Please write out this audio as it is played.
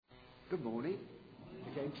Good morning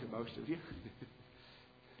again to most of you.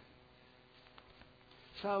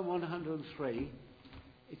 Psalm 103,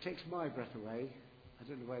 it takes my breath away. I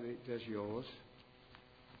don't know whether it does yours.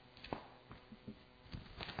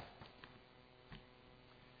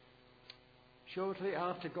 Shortly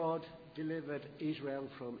after God delivered Israel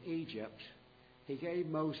from Egypt, he gave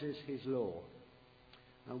Moses his law.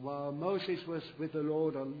 And while Moses was with the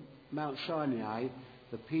Lord on Mount Sinai,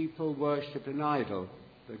 the people worshipped an idol,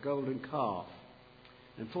 the golden calf.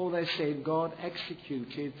 And for their sin, God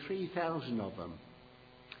executed 3,000 of them,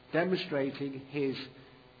 demonstrating his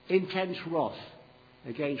intense wrath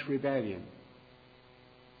against rebellion.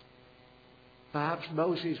 Perhaps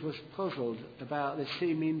Moses was puzzled about the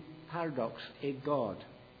seeming paradox in God,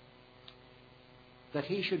 that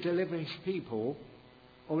he should deliver his people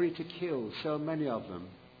only to kill so many of them.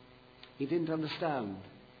 He didn't understand.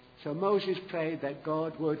 So Moses prayed that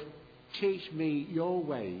God would teach me your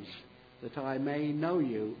ways, that I may know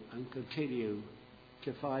you and continue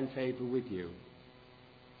to find favour with you.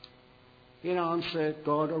 In answer,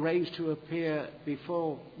 God arranged to appear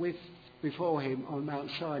before him on Mount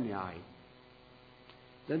Sinai.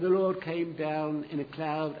 Then the Lord came down in a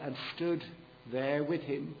cloud and stood there with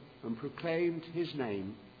him and proclaimed his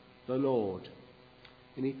name, the Lord.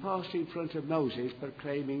 And he passed in front of Moses,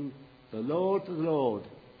 proclaiming, the Lord,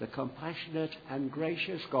 the compassionate and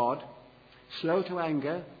gracious God, slow to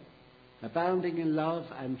anger, abounding in love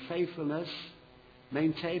and faithfulness,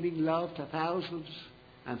 maintaining love to thousands,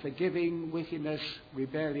 and forgiving wickedness,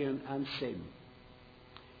 rebellion, and sin.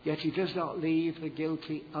 Yet he does not leave the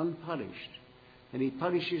guilty unpunished, and he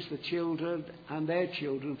punishes the children and their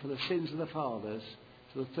children for the sins of the fathers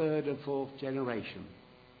to the third and fourth generation.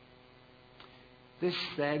 This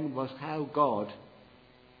then was how God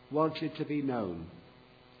wanted to be known,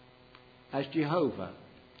 as Jehovah,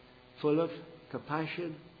 full of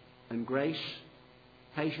compassion and grace,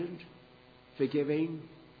 patient, forgiving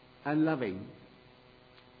and loving,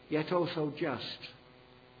 yet also just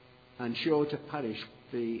and sure to punish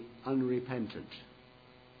the unrepentant.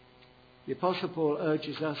 The Apostle Paul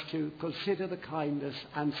urges us to consider the kindness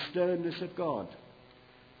and sternness of God,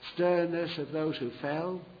 sternness of those who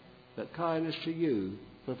fell, but kindness to you,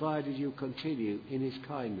 provided you continue in his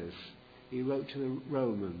kindness. He wrote to the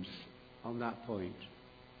Romans on that point.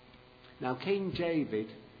 Now, King David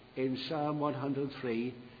in Psalm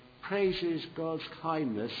 103 praises God's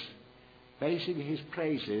kindness, basing his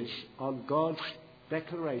praises on God's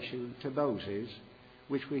declaration to Moses,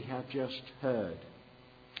 which we have just heard.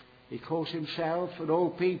 He calls himself and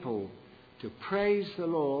all people to praise the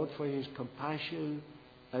Lord for his compassion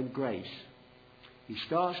and grace. He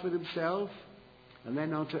starts with himself, and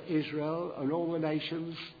then on to Israel and all the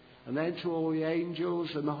nations, and then to all the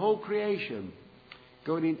angels and the whole creation,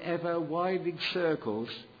 going in ever widening circles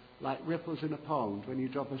like ripples in a pond when you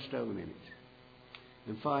drop a stone in it.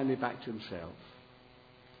 And finally back to himself.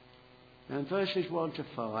 Now in verses 1 to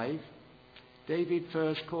 5, David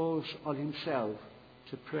first calls on himself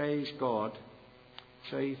to praise God.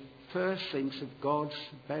 So he first thinks of God's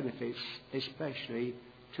benefits, especially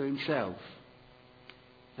to himself.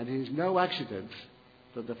 And it is no accident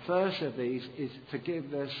that the first of these is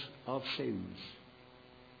forgiveness of sins.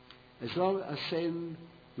 As long as sin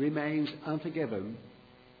remains unforgiven,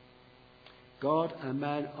 God and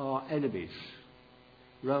man are enemies.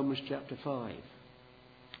 Romans chapter 5.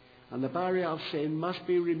 And the barrier of sin must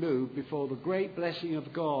be removed before the great blessing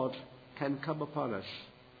of God can come upon us.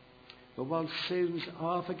 But once sins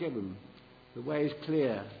are forgiven, the way is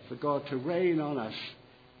clear for God to rain on us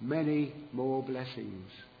many more blessings.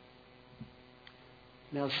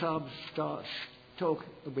 Now Psalm starts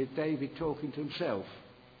with David talking to himself.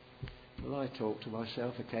 Well, I talk to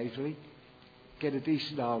myself occasionally, get a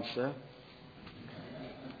decent answer,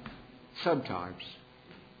 sometimes.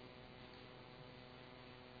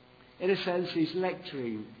 In a sense, he's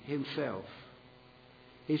lecturing himself.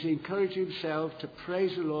 He's encouraging himself to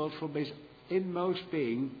praise the Lord from his inmost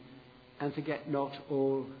being and forget not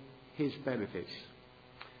all his benefits.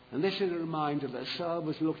 And this is a reminder that Psalm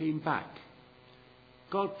was looking back.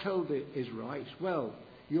 God told the Israelites, well,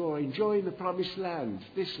 you're enjoying the promised land,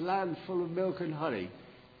 this land full of milk and honey.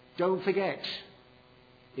 Don't forget,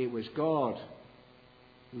 it was God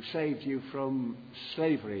who saved you from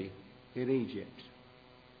slavery in Egypt.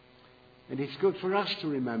 And it's good for us to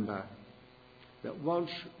remember that once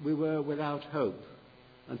we were without hope,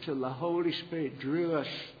 until the Holy Spirit drew us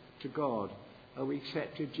to God and we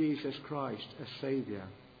accepted Jesus Christ as Saviour.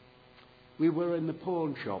 We were in the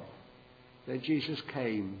pawn shop. Then Jesus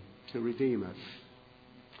came to redeem us.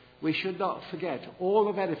 We should not forget all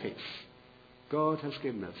the benefits God has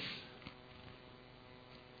given us.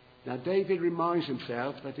 Now David reminds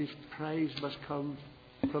himself that his praise must come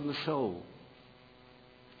from the soul.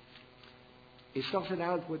 It's not an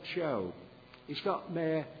outward show. It's not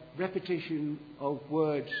mere repetition of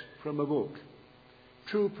words from a book.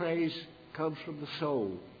 True praise comes from the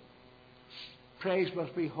soul. Praise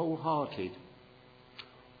must be wholehearted.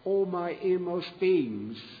 All my inmost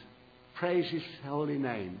beings praise his holy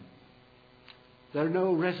name. There are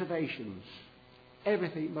no reservations.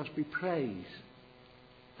 Everything must be praised.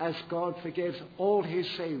 As God forgives all his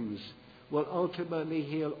sins, will ultimately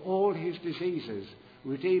heal all his diseases,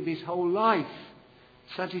 redeem his whole life,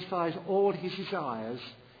 satisfies all his desires,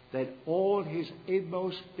 then all his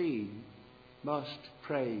inmost being must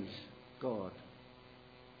praise God.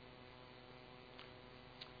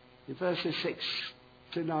 In verses 6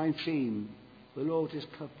 to 19, the Lord is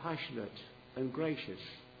compassionate and gracious.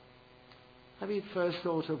 Having first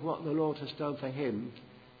thought of what the Lord has done for him,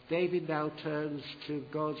 David now turns to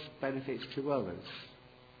God's benefits to others.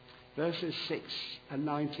 Verses 6 and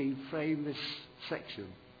 19 frame this section.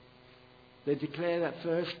 They declare that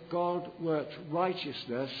first, God works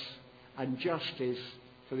righteousness and justice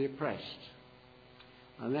for the oppressed.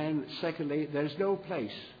 And then, secondly, there is no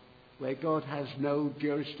place where God has no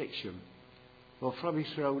jurisdiction, for from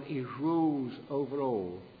his throne he rules over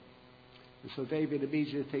all. And so David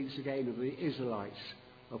immediately thinks again of the Israelites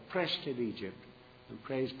oppressed in Egypt and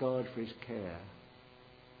praise God for his care.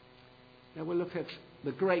 Now we'll look at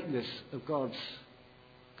the greatness of God's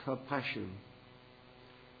compassion.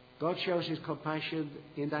 God shows his compassion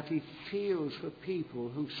in that he feels for people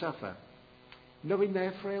who suffer, knowing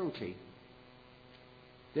their frailty.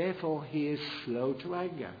 Therefore, he is slow to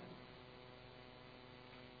anger.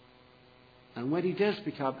 And when he does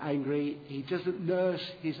become angry, he doesn't nurse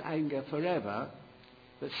his anger forever,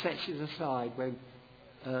 but sets it aside when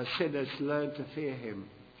sinners learn to fear him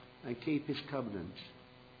and keep his covenant.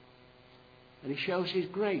 And he shows his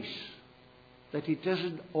grace, that he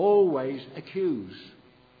doesn't always accuse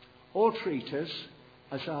or treat us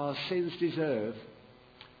as our sins deserve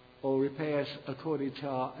or repay us according to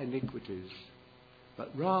our iniquities.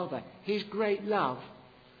 But rather, his great love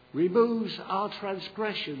removes our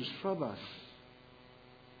transgressions from us.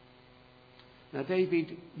 Now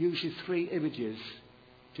David uses three images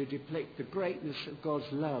to depict the greatness of God's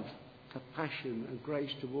love, compassion and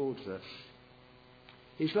grace towards us.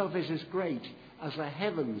 His love is as great as the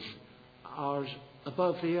heavens are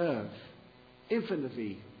above the earth,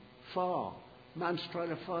 infinitely far. Man's trying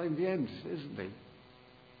to find the end, isn't he?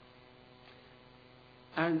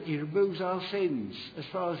 And he removes our sins as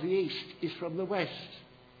far as the east is from the west,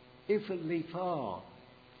 infinitely far.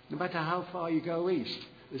 No matter how far you go east,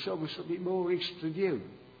 there's always something more east than you.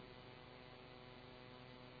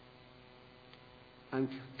 And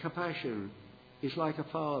compassion is like a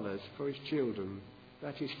father's for his children,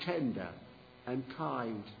 that is tender and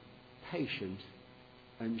kind, patient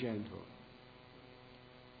and gentle.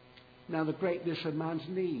 Now the greatness of man's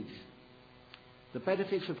need. The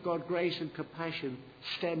benefits of God's grace and compassion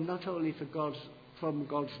stem not only from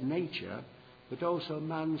God's nature, but also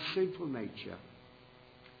man's sinful nature.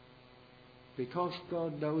 Because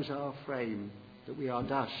God knows our frame, that we are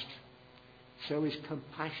dust, so is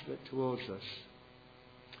compassionate towards us.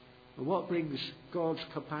 And what brings God's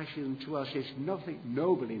compassion to us is nothing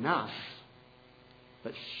noble in us,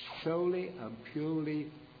 but solely and purely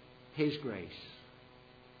his grace.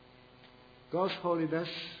 God's holiness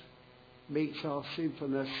meets our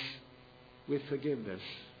sinfulness with forgiveness.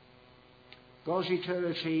 God's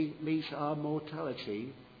eternity meets our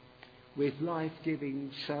mortality with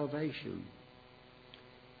life-giving salvation.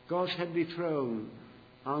 God's heavenly throne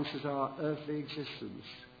answers our earthly existence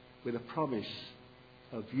with a promise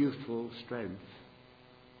of youthful strength.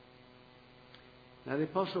 Now the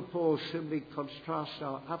Apostle Paul simply contrasts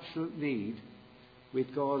our absolute need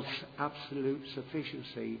with God's absolute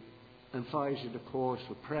sufficiency and finds it a cause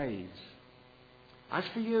for praise. As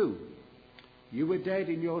for you, you were dead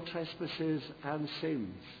in your trespasses and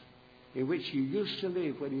sins, in which you used to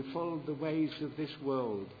live when you followed the ways of this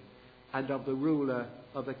world and of the ruler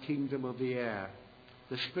of the kingdom of the air,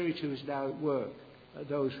 the spirit who is now at work at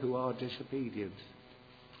those who are disobedient.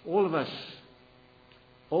 All of us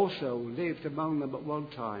also lived among them at one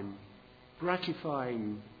time,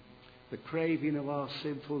 gratifying the craving of our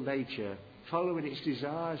sinful nature, following its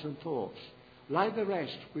desires and thoughts. Like the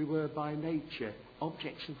rest, we were by nature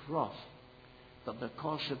objects of wrath. But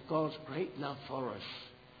because of God's great love for us,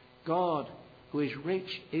 God, who is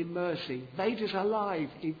rich in mercy, made us alive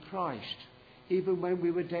in Christ, even when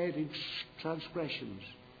we were dead in transgressions.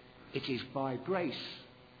 It is by grace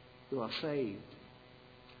you are saved.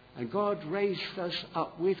 And God raised us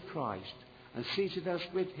up with Christ and seated us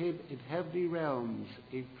with him in heavenly realms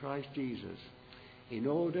in Christ Jesus, in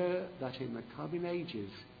order that in the coming ages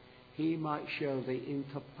he might show the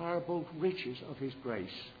incomparable riches of his grace,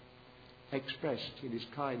 expressed in his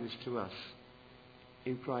kindness to us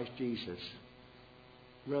in Christ Jesus.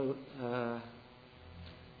 Paul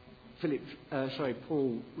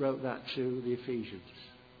wrote that to the Ephesians.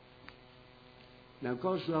 Now,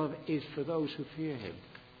 God's love is for those who fear him.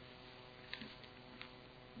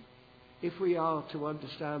 If we are to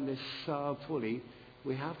understand this psalm fully,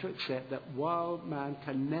 we have to accept that while man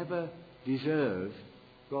can never deserve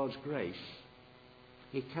God's grace,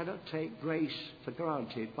 he cannot take grace for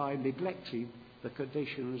granted by neglecting the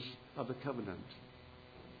conditions of the covenant.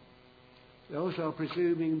 Those who are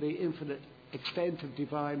presuming the infinite extent of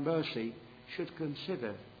divine mercy should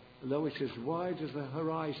consider, though it is as wide as the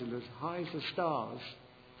horizon, as high as the stars,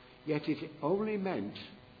 yet it only meant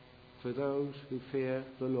for those who fear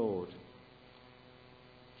the Lord.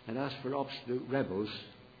 And as for obstinate rebels,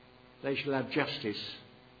 they shall have justice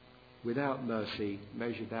without mercy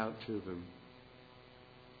measured out to them.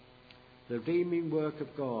 The redeeming work of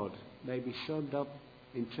God may be summed up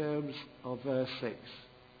in terms of verse 6.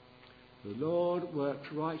 The Lord works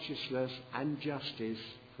righteousness and justice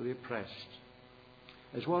for the oppressed.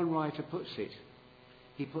 As one writer puts it,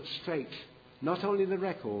 he puts straight not only the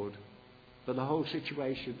record, but the whole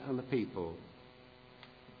situation and the people.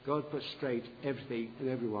 God puts straight everything and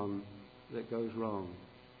everyone that goes wrong.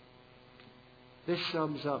 This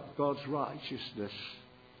sums up God's righteousness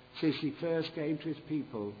since he first came to his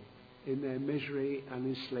people in their misery and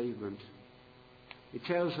enslavement. It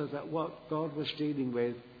tells us that what God was dealing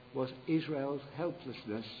with was Israel's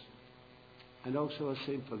helplessness and also a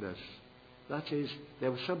sinfulness. That is,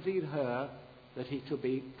 there was something in her that he could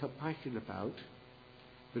be compassionate about,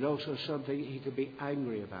 but also something he could be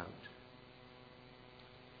angry about.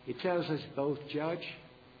 It tells us both judge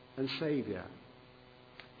and saviour,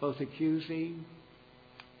 both accusing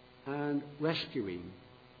and rescuing.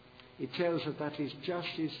 It tells us that his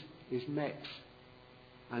justice is met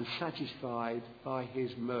and satisfied by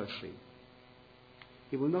his mercy.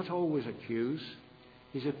 He will not always accuse.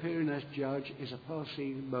 His appearing as judge is a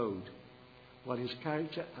passing mode, while his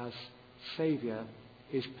character as saviour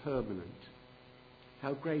is permanent.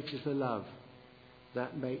 How great is the love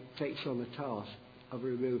that takes on the task of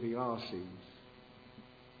removing our sins.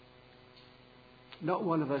 Not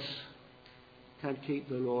one of us can keep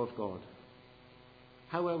the law of God,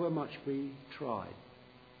 however much we try.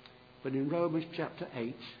 But in Romans chapter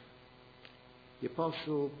 8, the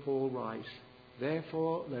Apostle Paul writes,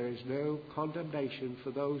 "Therefore there is no condemnation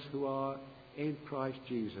for those who are in Christ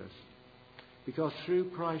Jesus. Because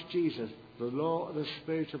through Christ Jesus, the law of the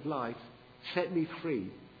Spirit of life set me free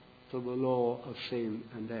from the law of sin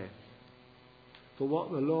and death. For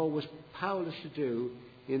what the law was powerless to do,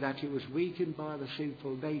 in that it was weakened by the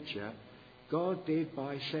sinful nature, God did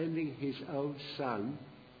by sending his own Son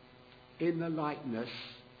in the likeness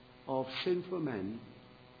of sinful men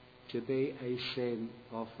to be a sin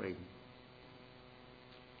offering."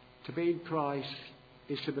 To be in Christ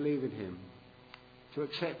is to believe in him, to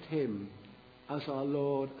accept him as our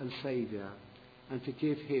Lord and Saviour, and to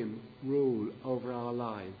give him rule over our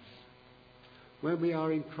lives. When we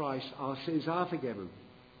are in Christ, our sins are forgiven,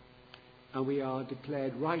 and we are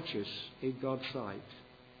declared righteous in God's sight.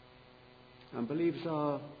 And believers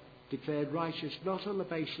are declared righteous not on the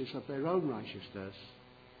basis of their own righteousness,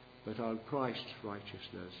 but on Christ's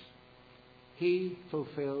righteousness. He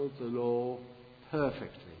fulfilled the law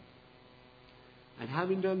perfectly. And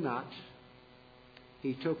having done that,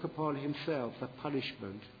 he took upon himself the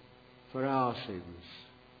punishment for our sins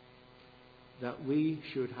that we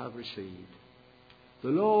should have received. The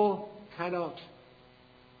law cannot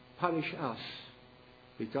punish us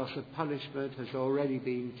because the punishment has already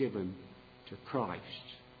been given to Christ.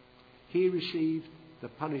 He received the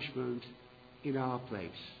punishment in our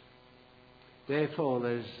place. Therefore,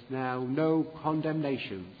 there's now no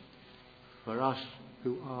condemnation for us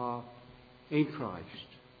who are in Christ.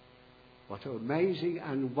 What amazing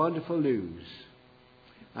and wonderful news.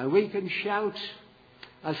 And we can shout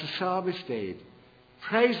as the psalmist did,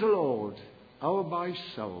 "Praise the Lord, O my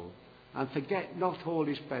soul, and forget not all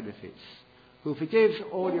his benefits, who forgives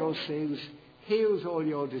all your sins, heals all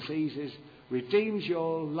your diseases, redeems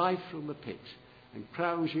your life from the pit, and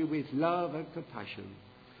crowns you with love and compassion,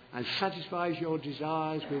 and satisfies your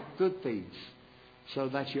desires with good things, so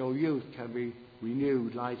that your youth can be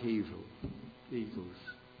renewed like eagles.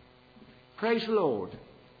 Praise the Lord,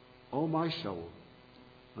 O my soul,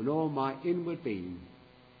 and all my inward being,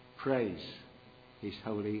 praise his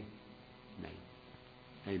holy name."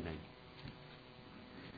 Amen.